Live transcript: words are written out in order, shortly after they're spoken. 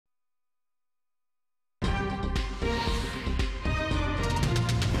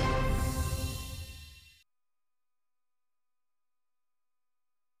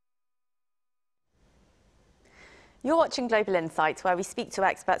You're watching Global Insight, where we speak to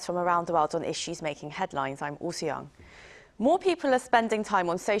experts from around the world on issues making headlines. I'm Also Young. More people are spending time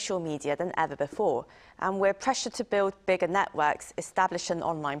on social media than ever before, and we're pressured to build bigger networks, establish an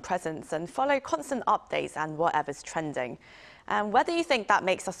online presence, and follow constant updates and whatever's trending. And whether you think that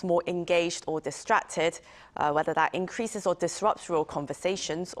makes us more engaged or distracted, whether that increases or disrupts real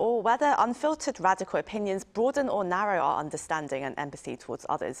conversations, or whether unfiltered radical opinions broaden or narrow our understanding and empathy towards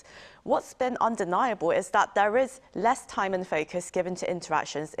others, what's been undeniable is that there is less time and focus given to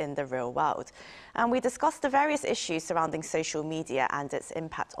interactions in the real world. And we discussed the various issues surrounding social media and its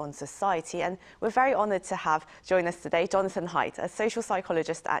impact on society. And we're very honoured to have join us today Jonathan HAIDT, a social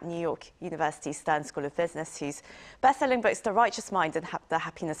psychologist at New York University Stern School of Business, whose best-selling books, The Righteous Mind and The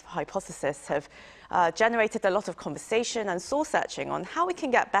Happiness Hypothesis, have generated a lot of conversation and soul-searching on how we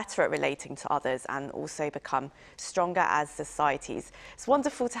can get better at relating to others and also become stronger as societies. It's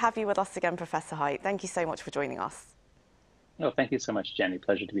wonderful to have you with us again, Professor HAIDT. Thank you so much for joining us. Oh, thank you so much, Jenny.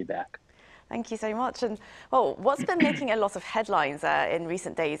 Pleasure to be back. Thank you so much. And well, what's been making a lot of headlines in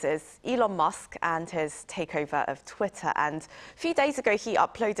recent days is Elon Musk and his takeover of Twitter. And a few days ago, he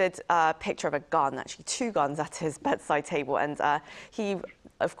uploaded a picture of a gun, actually 2 guns, at his bedside table. And he,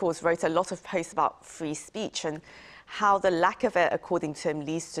 of course, wrote a lot of posts about free speech and how the lack of it, according to him,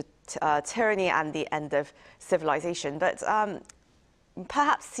 leads to tyranny and the end of civilization. But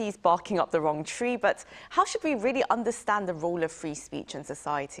perhaps he's barking up the wrong tree. But how should we really understand the role of free speech in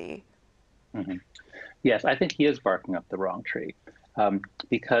society? Mm-hmm. Yes, I think he is barking up the wrong tree,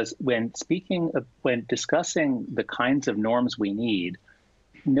 because when discussing the kinds of norms we need,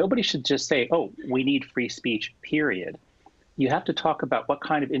 nobody should just say, oh, we need free speech, period. You have to talk about what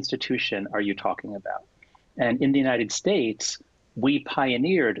kind of institution are you talking about. And in the United States, we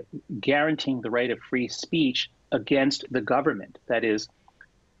pioneered guaranteeing the right of free speech against the government. That is,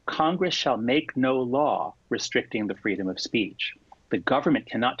 Congress shall make no law restricting the freedom of speech. The government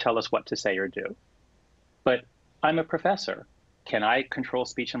cannot tell us what to say or do. But I'm a professor. Can I control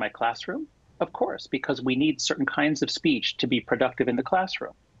speech in my classroom? Of course, because we need certain kinds of speech to be productive in the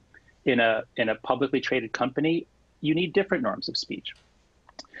classroom. In a publicly traded company, you need different norms of speech.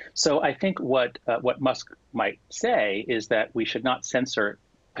 So I think what Musk might say is that we should not censor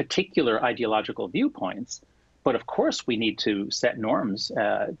particular ideological viewpoints, but of course we need to set norms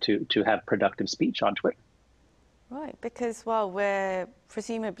to have productive speech on Twitter. Right, because, well, we're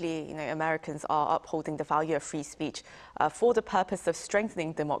presumably, Americans are upholding the value of free speech for the purpose of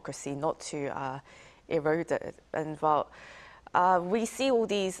strengthening democracy, not to erode it. And, well, we see all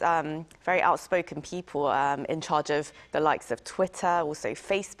these very outspoken people in charge of the likes of Twitter, also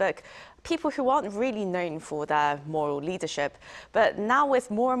Facebook, people who aren't really known for their moral leadership. But now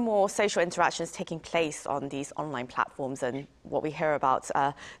with more and more social interactions taking place on these online platforms and what we hear about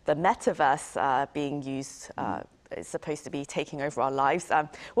the metaverse being used, it's supposed to be taking over our lives.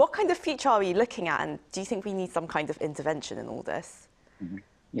 What kind of future are we looking at, and do you think we need some kind of intervention in all this? Mm-hmm.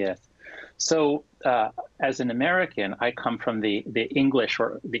 Yes. So as an American, I come from the English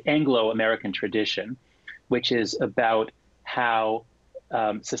or the Anglo-American tradition, which is about how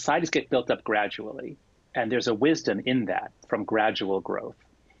societies get built up gradually. And there's a wisdom in that from gradual growth.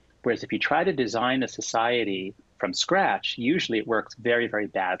 Whereas if you try to design a society from scratch, usually it works very, very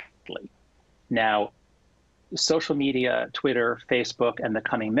badly. Now, social media, Twitter, Facebook, and the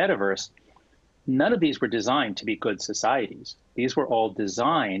coming metaverse, none of these were designed to be good societies. These were all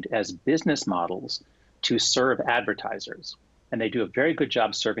designed as business models to serve advertisers. And they do a very good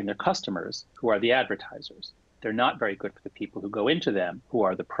job serving their customers, who are the advertisers. They're not very good for the people who go into them, who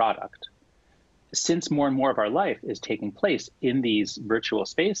are the product. Since more and more of our life is taking place in these virtual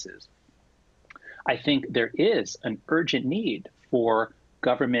spaces, I think there is an urgent need for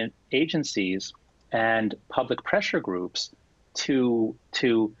government agencies and public pressure groups to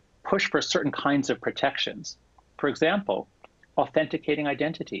push for certain kinds of protections. For example, authenticating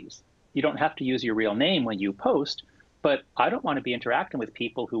identities. You don't have to use your real name when you post, but I don't want to be interacting with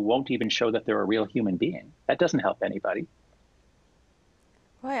people who won't even show that they're a real human being. That doesn't help anybody.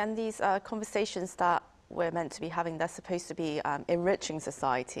 Right, and these conversations that we're meant to be having, they're supposed to be enriching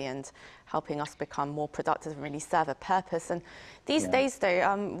society and helping us become more productive and really serve a purpose. And these days,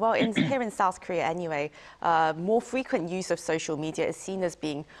 though, well, here in South Korea anyway, more frequent use of social media is seen as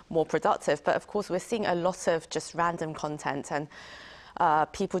being more productive. But of course, we're seeing a lot of just random content and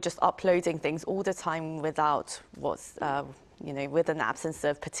people just uploading things all the time without with an absence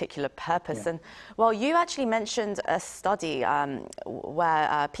of particular purpose. And well, you actually mentioned a study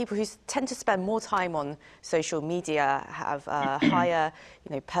where people who tend to spend more time on social media have higher,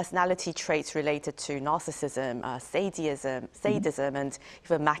 personality traits related to narcissism, sadism, and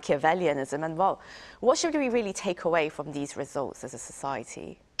even Machiavellianism. And well, what should we really take away from these results as a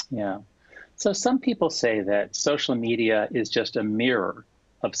society? Yeah. So some people say that social media is just a mirror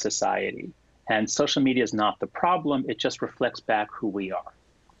of society, and social media is not the problem. It just reflects back who we are.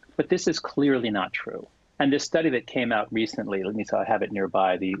 But this is clearly not true. And this study that came out recently, I have it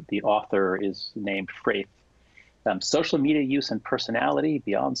nearby, the author is named Fraith, Social Media Use and Personality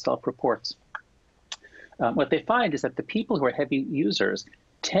Beyond Self-Reports. What they find is that the people who are heavy users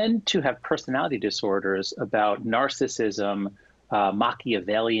tend to have personality disorders about narcissism,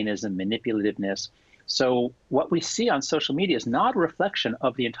 Machiavellianism, manipulativeness. So what we see on social media is not a reflection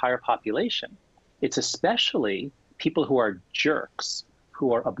of the entire population. It's especially people who are jerks,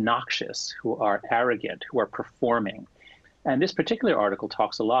 who are obnoxious, who are arrogant, who are performing. And this particular article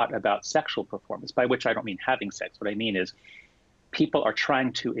talks a lot about sexual performance, by which I don't mean having sex. What I mean is people are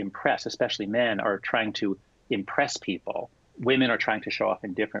trying to impress, especially men are trying to impress people. Women are trying to show off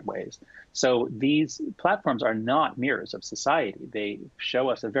in different ways. So these platforms are not mirrors of society. They show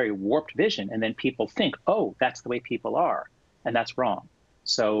us a very warped vision, and then people think, oh, that's the way people are, and that's wrong.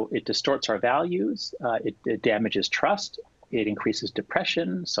 So it distorts our values, it damages trust, it increases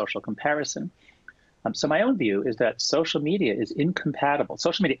depression, social comparison. So my own view is that social media is incompatible.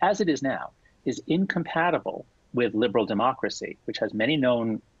 Social media, as it is now, is incompatible with liberal democracy, which has many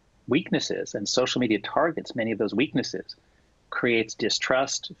known weaknesses, and social media targets many of those weaknesses, creates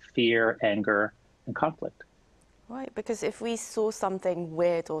distrust, fear, anger, and conflict. Right, because if we saw something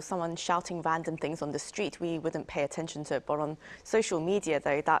weird or someone shouting random things on the street, we wouldn't pay attention to it. But on social media,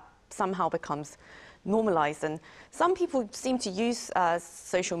 though, that somehow becomes normalized. And some people seem to use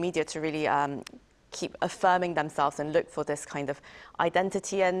social media to really keep affirming themselves and look for this kind of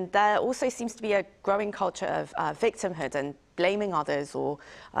identity. And there also seems to be a growing culture of victimhood and blaming others or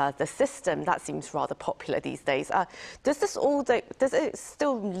the system. That seems rather popular these days. Does it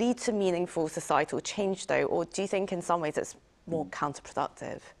still lead to meaningful societal change, though, or do you think in some ways it's more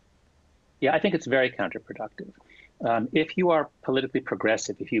counterproductive? Yeah, I think it's very counterproductive. If you are politically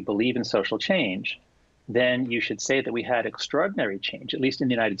progressive, if you believe in social change, then you should say that we had extraordinary change, at least in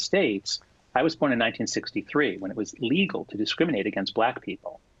the United States. I was born in 1963 when it was legal to discriminate against Black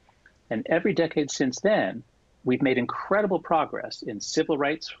people. And every decade since then, we've made incredible progress in civil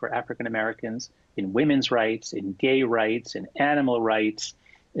rights for African Americans, in women's rights, in gay rights, in animal rights,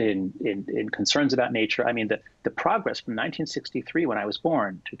 in concerns about nature. I mean, the progress from 1963 when I was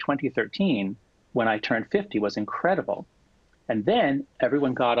born to 2013 when I turned 50 was incredible. And then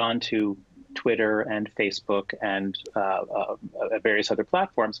everyone got onto Twitter and Facebook and various other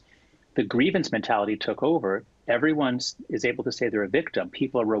platforms. The grievance mentality took over. Everyone is able to say they're a victim.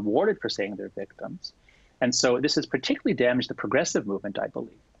 People are rewarded for saying they're victims. And so this has particularly damaged the progressive movement, I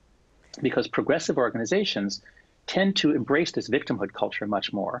believe, because progressive organizations tend to embrace this victimhood culture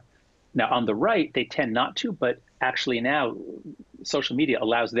much more. Now, on the right, they tend not to, but actually now social media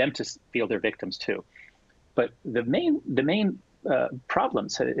allows them to feel they're victims too. But the main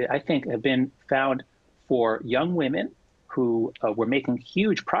problems, I think, have been found for young women who were making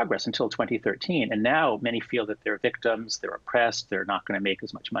huge progress until 2013. And now many feel that they're victims, they're oppressed, they're not going to make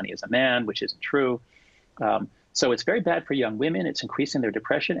as much money as a man, which isn't true. So it's very bad for young women, it's increasing their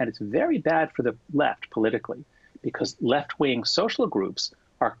depression, and it's very bad for the left politically, because left-wing social groups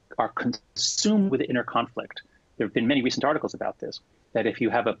are consumed with the inner conflict. There have been many recent articles about this, that if you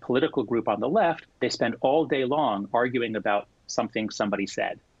have a political group on the left, they spend all day long arguing about something somebody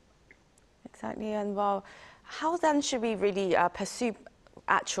said. Exactly, and well, how then should we really pursue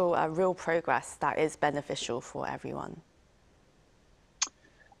actual real progress that is beneficial for everyone?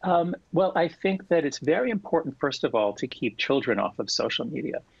 Well, I think that it's very important, first of all, to keep children off of social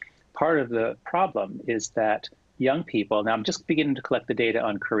media. Part of the problem is that young people, now I'm just beginning to collect the data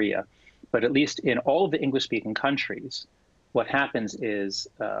on Korea, but at least in all of the English-speaking countries, what happens is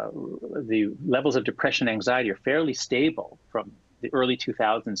the levels of depression and anxiety are fairly stable from the early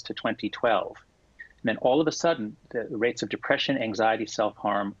 2000s to 2012. And then all of a sudden, the rates of depression, anxiety,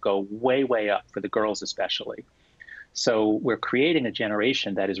 self-harm go way, way up, for the girls especially. So we're creating a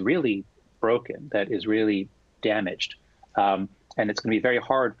generation that is really broken, that is really damaged. And it's going to be very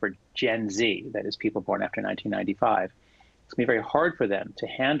hard for Gen Z, that is people born after 1995. It's going to be very hard for them to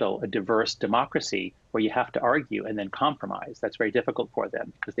handle a diverse democracy where you have to argue and then compromise. That's very difficult for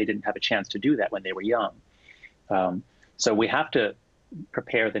them because they didn't have a chance to do that when they were young. So we have to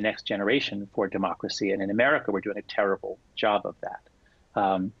prepare the next generation for democracy. And in America, we're doing a terrible job of that.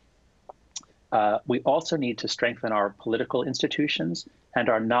 We also need to strengthen our political institutions and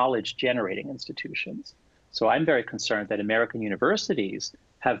our knowledge-generating institutions. So I'm very concerned that American universities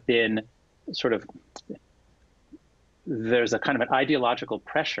have been there's a kind of an ideological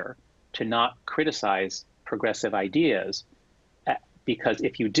pressure to not criticize progressive ideas, because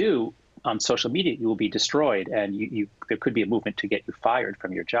if you do, on social media, you will be destroyed, and there could be a movement to get you fired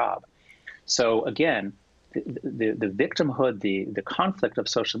from your job. So again, the victimhood, the conflict of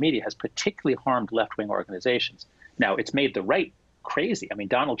social media has particularly harmed left-wing organizations. Now, it's made the right crazy. I mean,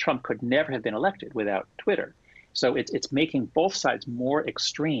 Donald Trump could never have been elected without Twitter. So it's making both sides more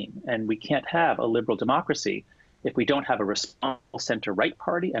extreme, and we can't have a liberal democracy if we don't have a responsible center-right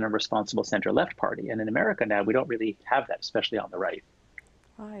party and a responsible center-left party. And in America now, we don't really have that, especially on the right.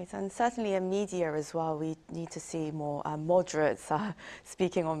 Right, and certainly in media as well, we need to see more moderates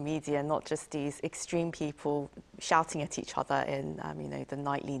speaking on media, not just these extreme people shouting at each other in, the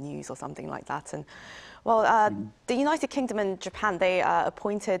nightly news or something like that. And well, the United Kingdom and Japan, they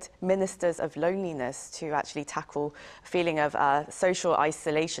appointed ministers of loneliness to actually tackle a feeling of social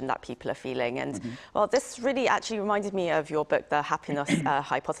isolation that people are feeling. And well, this really actually reminded me of your book, The Happiness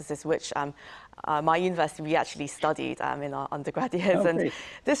Hypothesis, which my university, we actually studied in our undergrad years. And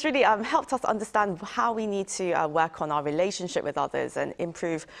this really helped us understand how we need to work on our relationship with others and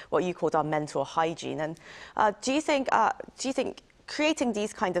improve what you called our mental hygiene. And do you think creating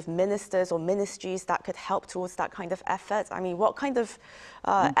these kind of ministers or ministries that could help towards that kind of effort? I mean, what kind of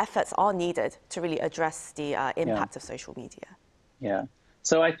efforts are needed to really address the impact of social media? Yeah.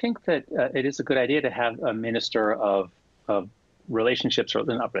 So I think that it is a good idea to have a minister of relationships, or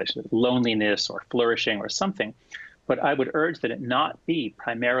not relationships, loneliness or flourishing or something. But I would urge that it not be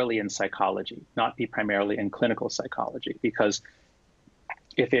primarily in psychology, not be primarily in clinical psychology, because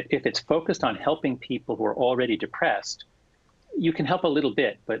if it's focused on helping people who are already depressed, you can help a little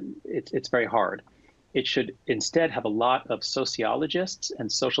bit, but it's very hard. It should instead have a lot of sociologists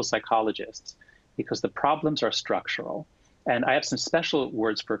and social psychologists, because the problems are structural. And I have some special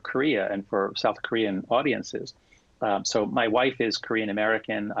words for Korea and for South Korean audiences. So my wife is Korean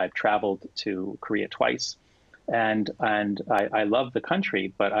American. I've traveled to Korea twice, and I love the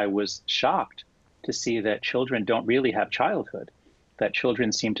country, but I was shocked to see that children don't really have childhood, that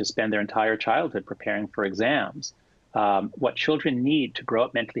children seem to spend their entire childhood preparing for exams. What children need to grow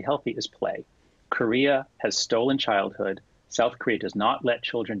up mentally healthy is play. Korea has stolen childhood. South Korea does not let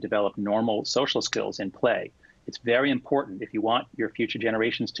children develop normal social skills in play. It's very important if you want your future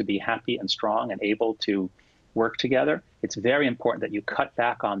generations to be happy and strong and able to work together. It's very important that you cut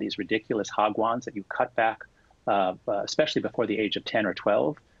back on these ridiculous hagwons, that you cut back, especially before the age of 10 or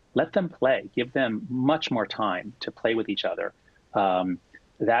 12. Let them play. Give them much more time to play with each other. And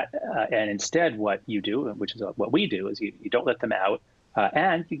instead what you do, which is what we do, is you don't let them out,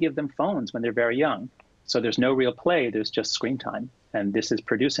 and you give them phones when they're very young. So there's no real play, there's just screen time. And this is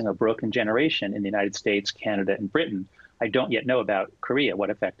producing a broken generation in the United States, Canada, and Britain. I don't yet know about Korea, what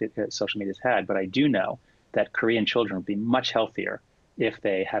effect social media has had, but I do know that Korean children would be much healthier if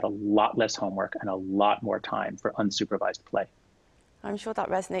they had a lot less homework and a lot more time for unsupervised play. I'm sure that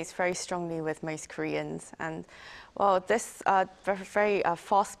resonates very strongly with most Koreans. And well, this very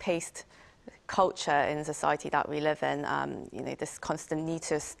fast-paced culture in society that we live in, this constant need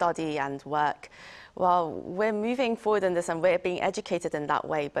to study and work. Well, we're moving forward in this and we're being educated in that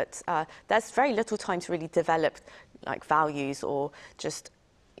way, but there's very little time to really develop like values or just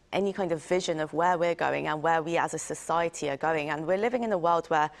any kind of vision of where we're going and where we as a society are going. And we're living in a world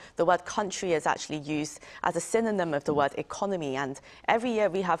where the word country is actually used as a synonym of the word economy. And every year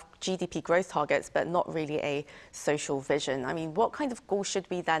we have GDP growth targets, but not really a social vision. I mean, what kind of goals should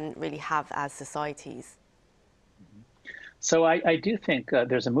we then really have as societies? So I do think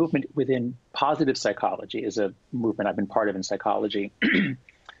there's a movement within positive psychology, is a movement I've been part of in psychology.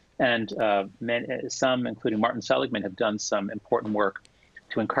 And some, including Martin Seligman, have done some important work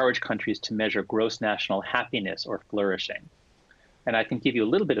to encourage countries to measure gross national happiness or flourishing. And I can give you a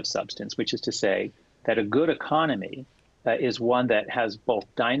little bit of substance, which is to say that a good economy is one that has both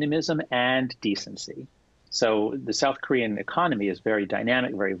dynamism and decency. So the South Korean economy is very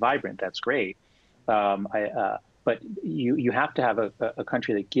dynamic, very vibrant. That's great. But you have to have a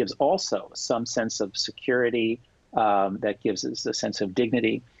country that gives also some sense of security, that gives us a sense of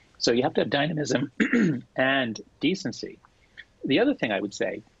dignity. So you have to have dynamism and decency. The other thing I would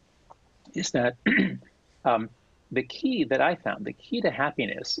say is that the key that I found, the key to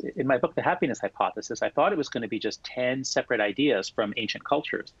happiness, in my book, The Happiness Hypothesis, I thought it was going to be just 10 separate ideas from ancient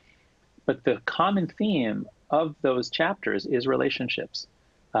cultures. But the common theme of those chapters is relationships.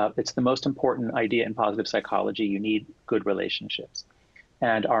 It's the most important idea in positive psychology. You need good relationships.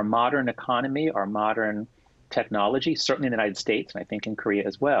 And our modern economy, our modern technology, certainly in the United States, and I think in Korea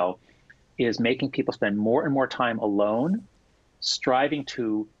as well, is making people spend more and more time alone, striving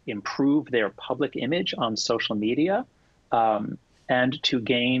to improve their public image on social media, and to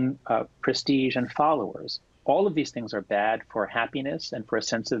gain prestige and followers. All of these things are bad for happiness and for a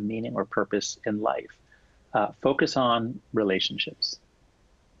sense of meaning or purpose in life. Focus on relationships.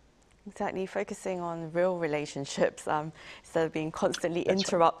 Exactly, focusing on real relationships instead of being constantly That's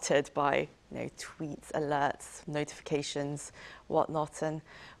interrupted by tweets, alerts, notifications, whatnot. And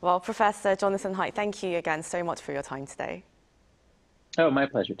well, Professor Jonathan HAIDT, thank you again so much for your time today. Oh, my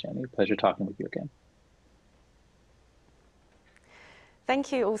pleasure, Jenny. Pleasure talking with you again.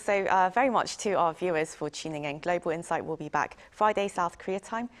 Thank you also very much to our viewers for tuning in. Global Insight will be back Friday, South Korea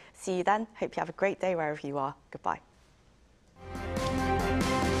time. See you then. Hope you have a great day wherever you are. Goodbye.